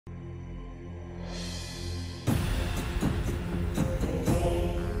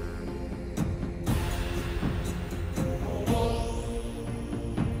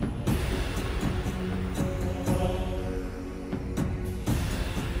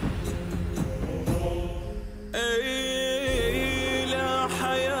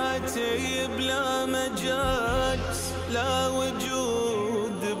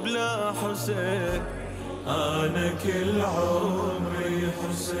كل عمري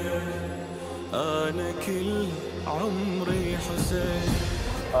حسين أنا كل عمري حسين.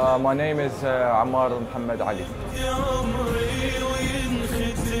 My name is Ammar Muhammad Ali. عمري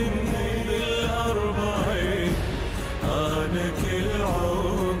وينختم بالأربعين أنا كل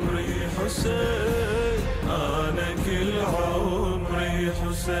عمري حسين أنا كل عمري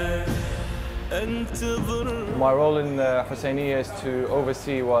حسين أنتظر. My role in the Husseiniya is to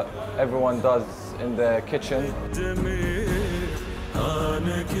oversee what everyone does in the kitchen.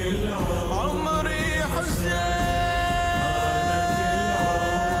 أنا كل عمري حسين.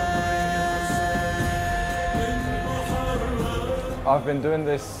 I've been doing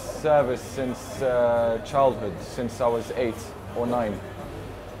this service since childhood, since I was 8 or 9.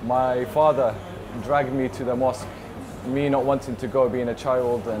 My father dragged me to the mosque, me not wanting to go being a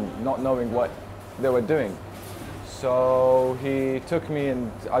child and not knowing what they were doing. So he took me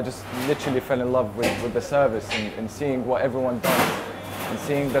and I just literally fell in love with the service and seeing what everyone does and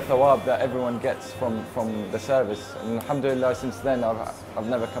seeing the thawab that everyone gets from the service. And alhamdulillah, since then I've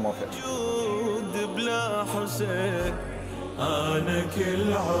never come off it. أنا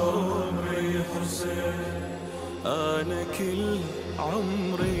كل عمري حسين أنا كل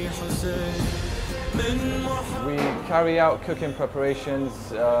عمري حسين. We carry out cooking preparations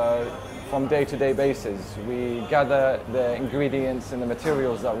from day-to-day basis. We gather the ingredients and the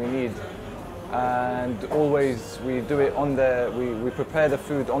materials that we need, and always we do it on we prepare the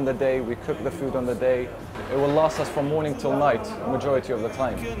food on the day, we cook the food on the day. It will last us from morning till night, majority of the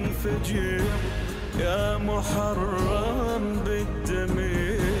time. يا محرم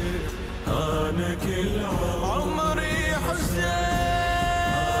بالدمير أنا كل عمري حسين.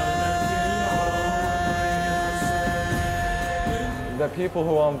 The people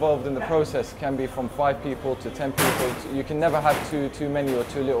who are involved in the process can be from 5 people to 10 people. You can never have too many or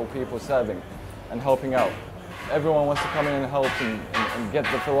too little people serving and helping out. Everyone wants to come in and help and get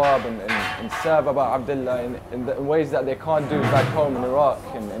the thawab and serve Aba Abdullah in the ways that they can't do back home in Iraq,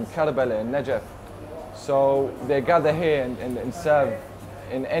 in Karbala, in Najaf. So they gather here and serve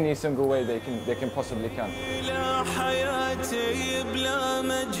in any single way they can possibly can.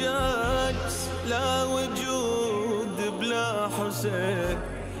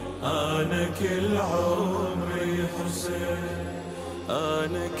 أنا كل عمري حسين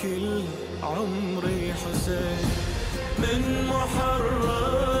أنا كل عمري حسين من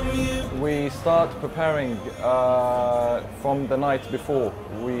محرم. We start preparing from the night before.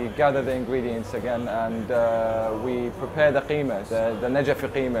 We gather the ingredients again and we prepare the qima, the Najafi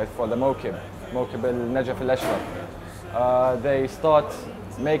qima for the mokib al-Najaf al-Ashraf. They start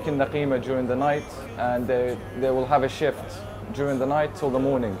making the qima during the night and they will have a shift during the night till the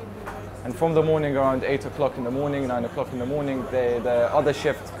morning. And from the morning around 8 o'clock in the morning, 9 o'clock in the morning, the other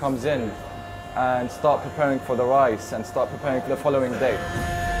shift comes in and start preparing for the rice and start preparing for the following day.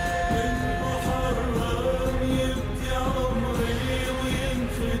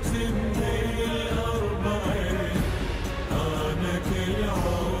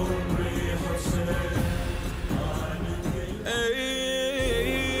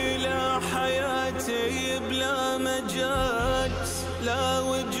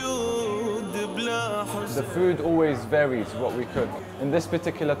 The food always varies what we cook. In this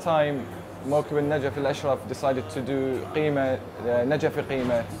particular time, Mawkib al-Najaf al-Ashraf decided to do qima, Najafi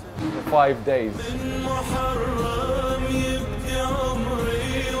qima for 5 days.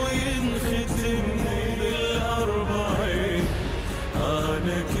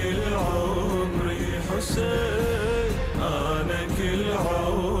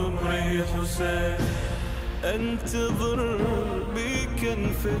 انتظر بك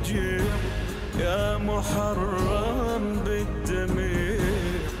انفجر يا محرم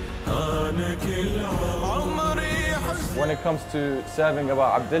بالدمير أنا كل عمري حسين. When it comes to serving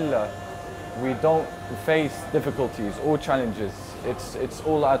Aba Abdullah, we don't face difficulties or challenges. It's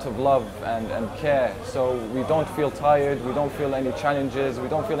all out of love and care. So we don't feel tired, we don't feel any challenges, we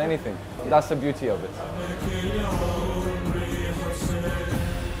don't feel anything. That's the beauty of it.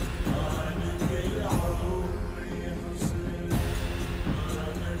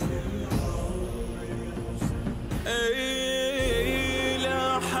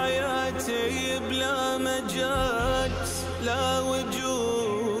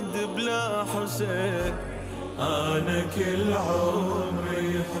 أنا كل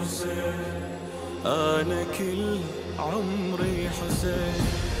عمري حسين أنا كل عمري حسين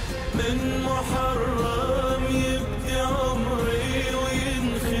من محرم يبدي عمري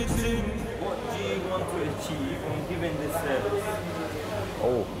وينختم. What do you want to achieve when giving this service?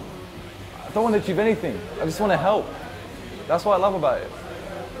 Oh, I don't want to achieve anything. I just want to help. That's what I love about it.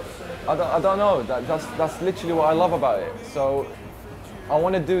 I don't know. That's literally what I love about it. So I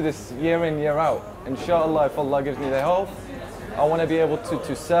want to do this year in, year out. Inshallah, if Allah gives me the health, I want to be able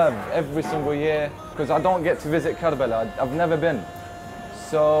to serve every single year, because I don't get to visit Karbala. I've never been.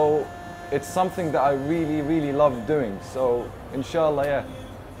 So it's something that I really, really love doing. So inshallah, yeah,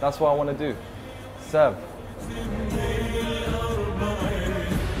 that's what I want to do. Serve.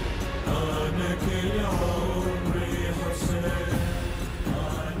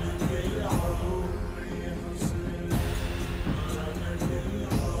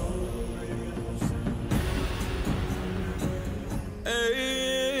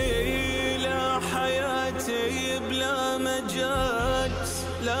 لا حياتي بلا مجال،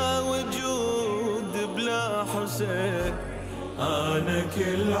 لا وجود بلا حسين. أنا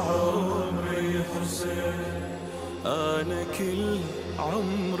كل عمري حسين، أنا كل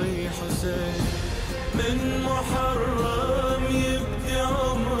عمري حسين. من محرم يبدي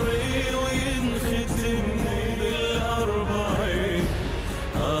عمري وينختم بالأربعين.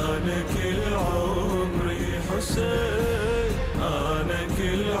 أنا كل عمري حسين، أنا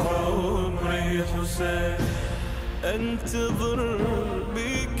كل عمري حسين. انتظر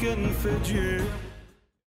بيك انفجر